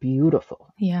so beautiful.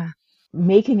 Yeah.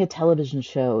 Making a television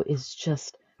show is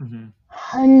just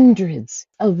hundreds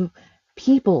of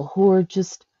people who are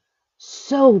just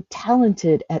so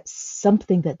talented at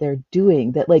something that they're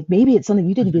doing, that like maybe it's something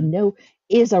you didn't even know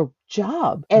is a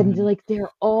job, and like they're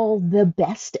all the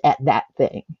best at that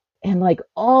thing, and like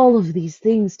all of these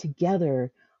things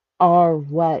together are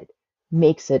what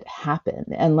makes it happen.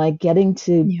 And like getting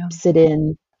to sit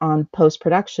in on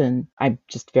post-production, I'm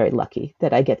just very lucky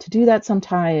that I get to do that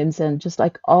sometimes, and just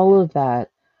like all of that.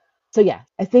 So yeah,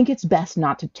 I think it's best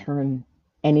not to turn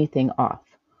anything off,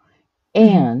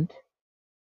 and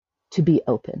to be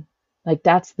open. Like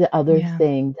that's the other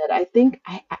thing that I think,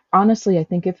 I honestly, I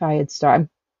think if I had started,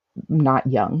 I'm not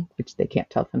young, which they can't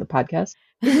tell from the podcast.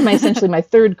 This is essentially my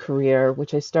third career,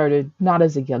 which I started not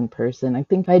as a young person. I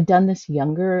think if I had done this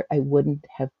younger, I wouldn't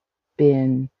have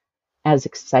been as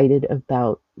excited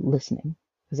about listening.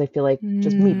 Because I feel like,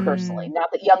 just me personally,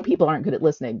 not that young people aren't good at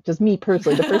listening, just me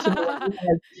personally, the person who I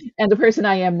was and the person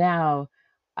I am now,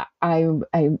 I'm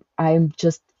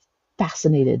just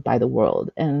fascinated by the world.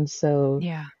 And so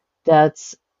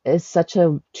that's is such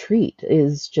a treat,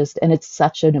 is just, and it's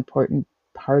such an important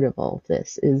part of all of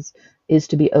this is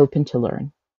to be open to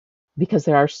learn, because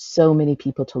there are so many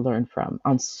people to learn from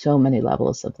on so many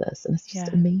levels of this. And it's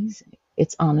just amazing.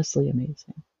 It's honestly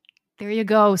amazing. There you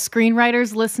go.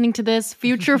 Screenwriters listening to this,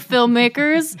 future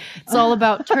filmmakers. It's all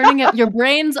about turning your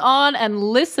brains on and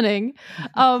listening.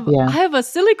 I have a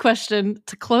silly question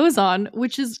to close on,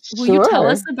 which is, will you tell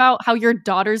us about how your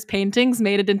daughter's paintings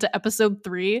made it into episode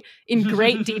 3 in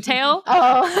great detail?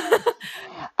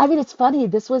 I mean, it's funny.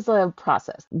 This was a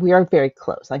process. We are very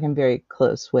close. Like, I'm very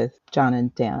close with John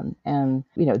and Dan. And,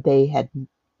 they had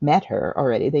met her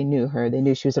already. They knew her. They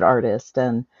knew she was an artist.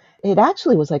 And it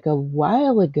actually was like a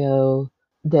while ago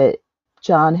that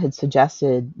John had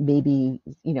suggested maybe,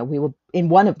 we would, in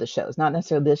one of the shows, not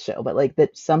necessarily this show, but like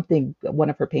that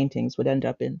one of her paintings would end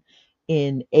up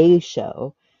in a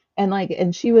show.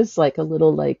 And she was like a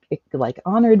little like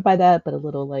honored by that, but a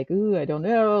little like, ooh, I don't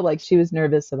know. Like, she was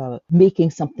nervous about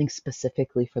making something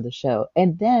specifically for the show.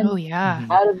 And then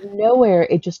out of nowhere,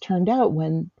 it just turned out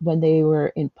when they were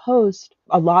in post,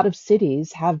 a lot of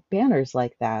cities have banners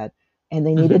like that, and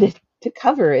they needed it to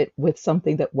cover it with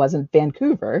something that wasn't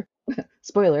Vancouver.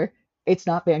 Spoiler, it's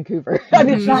not Vancouver. I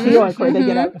mean, it's not New York where they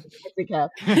get out of the taxi cab.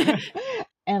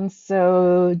 And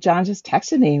so John just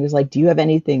texted me. He was like, do you have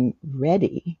anything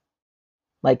ready?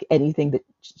 Like, anything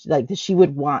that she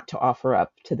would want to offer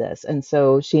up to this. And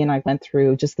so she and I went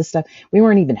through just the stuff. We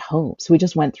weren't even home. So we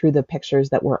just went through the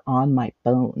pictures that were on my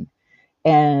phone.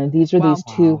 And these are these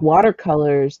 2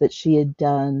 watercolors that she had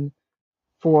done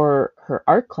for her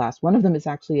art class. One of them is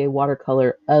actually a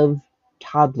watercolor of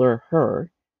toddler her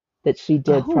that she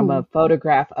did from a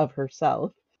photograph of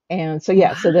herself. And so,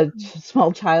 so the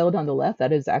small child on the left,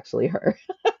 that is actually her.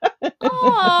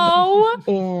 Oh.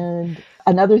 And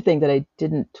another thing that I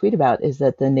didn't tweet about is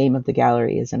that the name of the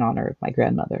gallery is in honor of my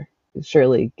grandmother,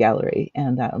 Shirley Gallery.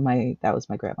 And that was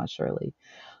my grandma, Shirley,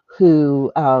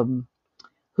 who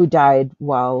died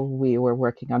while we were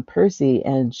working on Percy.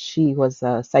 And she was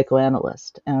a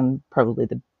psychoanalyst and probably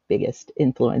the biggest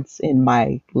influence in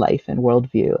my life and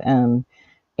worldview.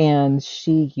 And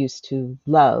she used to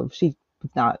love, she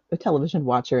was not a television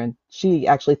watcher, and she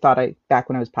actually thought back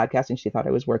when I was podcasting, she thought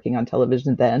I was working on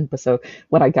television then. But so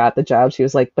when I got the job, she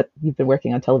was like, but you've been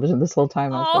working on television this whole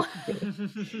time. I was like,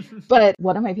 yeah. But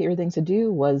one of my favorite things to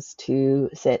do was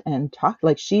to sit and talk.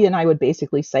 Like, she and I would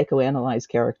basically psychoanalyze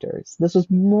characters. This was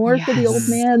more for the old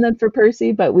man than for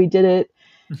Percy, but we did it.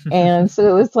 And so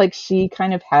it was like she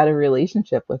kind of had a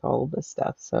relationship with all of this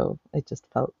stuff. So it just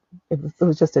felt, it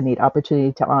was just a neat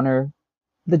opportunity to honor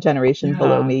the generation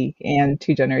below me and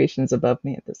 2 generations above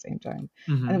me at the same time.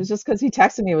 And it was just because he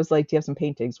texted me, it was like, do you have some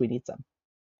paintings? We need some.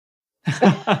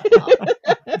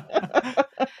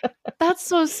 That's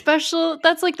so special.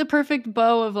 That's like the perfect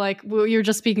bow of, like, you're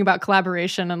just speaking about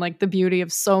collaboration and like the beauty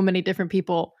of so many different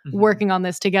people working on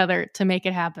this together to make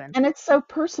it happen. And it's so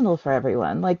personal for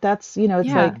everyone. Like, that's, it's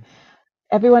like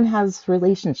everyone has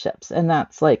relationships, and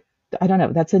that's like, I don't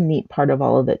know, that's a neat part of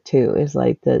all of it too, is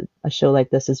like a show like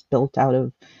this is built out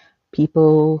of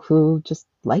people who just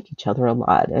like each other a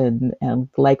lot and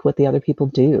like what the other people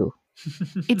do.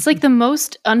 It's like the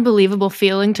most unbelievable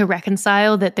feeling to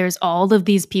reconcile that there's all of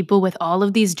these people with all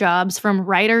of these jobs, from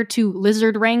writer to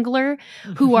lizard wrangler,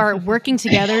 who are working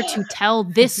together to tell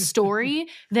this story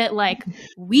that, like,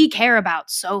 we care about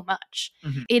so much.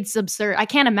 It's absurd. I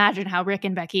can't imagine how Rick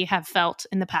and Becky have felt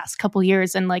in the past couple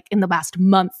years and like in the last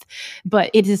month,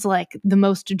 but it is like the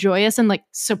most joyous and like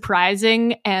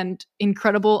surprising and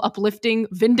incredible, uplifting,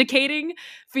 vindicating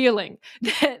feeling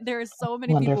that there are so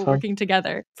many people working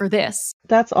together for this.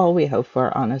 That's all we hope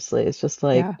for, honestly. It's just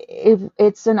like,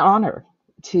 it's an honor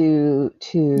to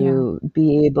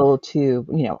be able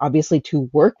to, obviously to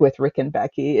work with Rick and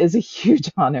Becky is a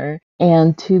huge honor,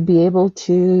 and to be able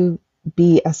to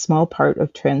be a small part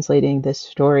of translating this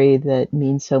story that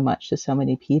means so much to so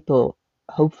many people,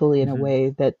 hopefully in a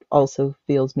way that also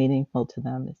feels meaningful to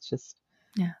them. It's just,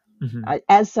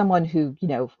 as someone who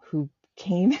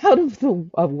came out of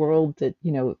a world that,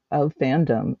 of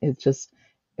fandom, it's just,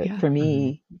 for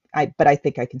me, but I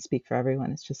think I can speak for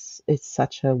everyone. It's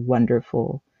such a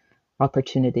wonderful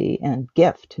opportunity and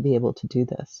gift to be able to do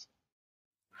this.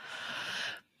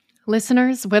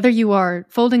 Listeners, whether you are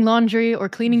folding laundry or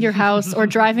cleaning your house or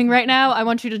driving right now, I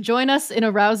want you to join us in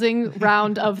a rousing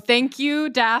round of thank you,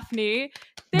 Daphne.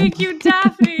 Thank you,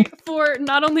 Daphne, for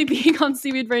not only being on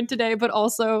Seaweed Brain today, but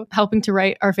also helping to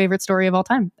write our favorite story of all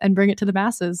time and bring it to the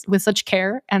masses with such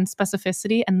care and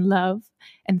specificity and love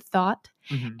and thought.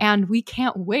 And we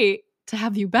can't wait to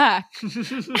have you back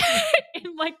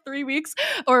in like 3 weeks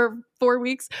or 4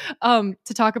 weeks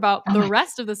to talk about the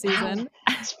rest of the season.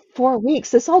 Wow. It's 4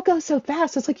 weeks. This all goes so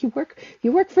fast. It's like you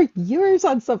work for years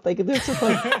on something, and it's just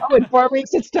like, oh, in 4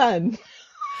 weeks it's done.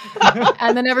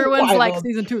 And then everyone's like, Wild.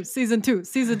 season two.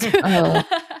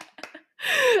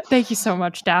 Thank you so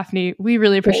much, Daphne. We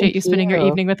really appreciate Thank you spending your you.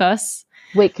 evening with us.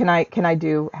 Wait, can I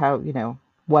do how,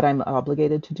 what I'm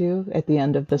obligated to do at the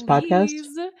end of this podcast?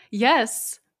 Please.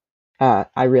 Yes.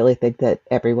 I really think that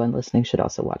everyone listening should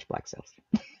also watch Black Sails.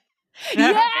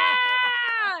 Yeah!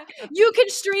 You can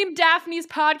stream Daphne's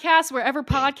podcast wherever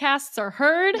podcasts are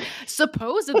heard.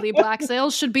 Supposedly, Black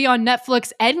Sails should be on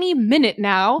Netflix any minute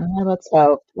now. Let's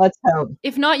hope.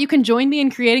 If not, you can join me in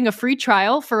creating a free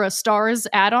trial for a Stars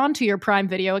add-on to your Prime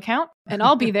Video account, and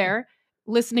I'll be there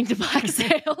listening to Black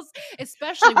Sails,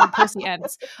 especially when Percy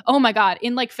ends. Oh my God.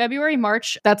 In like February,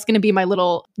 March, that's going to be my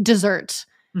little dessert.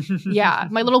 Yeah,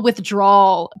 my little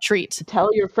withdrawal treat.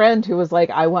 Tell your friend who was like,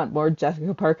 I want more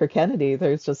Jessica Parker Kennedy.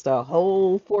 There's just a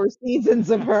whole 4 seasons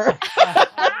of her.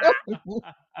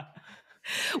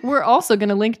 We're also going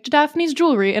to link to Daphne's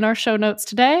jewelry in our show notes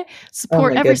today.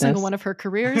 Support every single one of her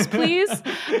careers, please.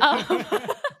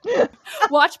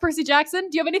 Watch Percy Jackson.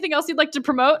 Do you have anything else you'd like to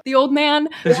promote? The old man?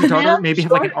 Does your daughter maybe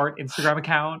have like an art Instagram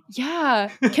account? Yeah.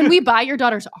 Can we buy your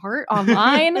daughter's art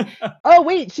online? Oh,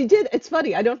 wait, she did. It's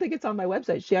funny. I don't think it's on my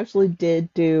website. She actually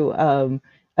did do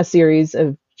a series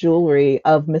of jewelry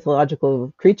of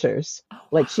mythological creatures.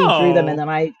 Like she drew them and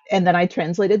then I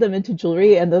translated them into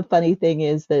jewelry. And the funny thing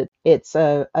is that it's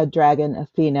a dragon, a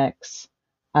phoenix,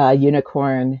 a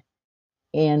unicorn,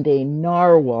 and a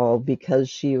narwhal, because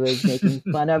she was making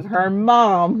fun of her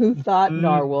mom, who thought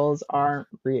narwhals aren't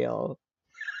real.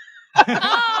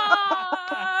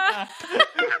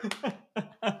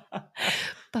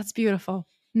 That's beautiful.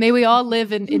 May we all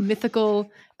live in mythical,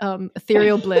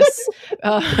 ethereal bliss.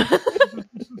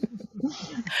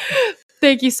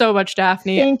 Thank you so much,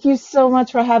 Daphne. Thank you so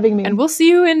much for having me. And we'll see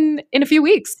you in a few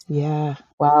weeks. Yeah.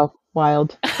 Wow.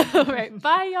 Wild. All right.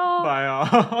 Bye, y'all. Bye,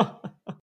 y'all.